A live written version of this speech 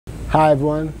Hi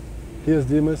everyone, here's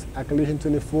Demas at Collision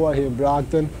 24 here in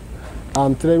Brockton.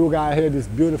 Today we got here this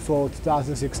beautiful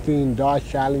 2016 Dodge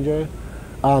Challenger.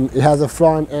 It has a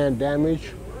front end damage.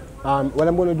 What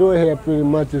I'm going to do here pretty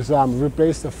much is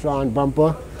replace the front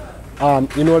bumper.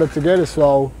 In order to get it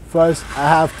so, first I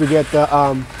have to get the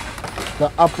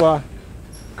upper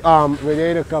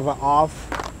radiator cover off,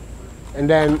 and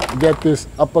then get this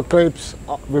upper clips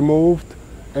removed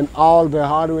and all the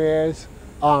hardwares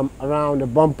around the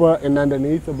bumper and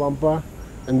underneath the bumper,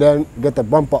 and then get the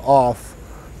bumper off.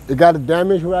 It got a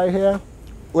damage right here,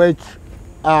 which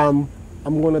I'm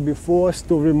going to be forced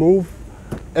to remove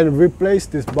and replace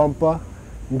this bumper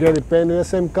and get it painted the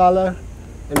same color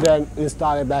and then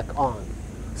install it back on.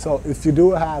 So if you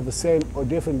do have the same or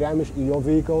different damage in your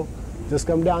vehicle, just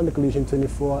come down to Collision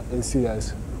 24 and see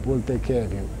us. We'll take care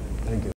of you. Thank you.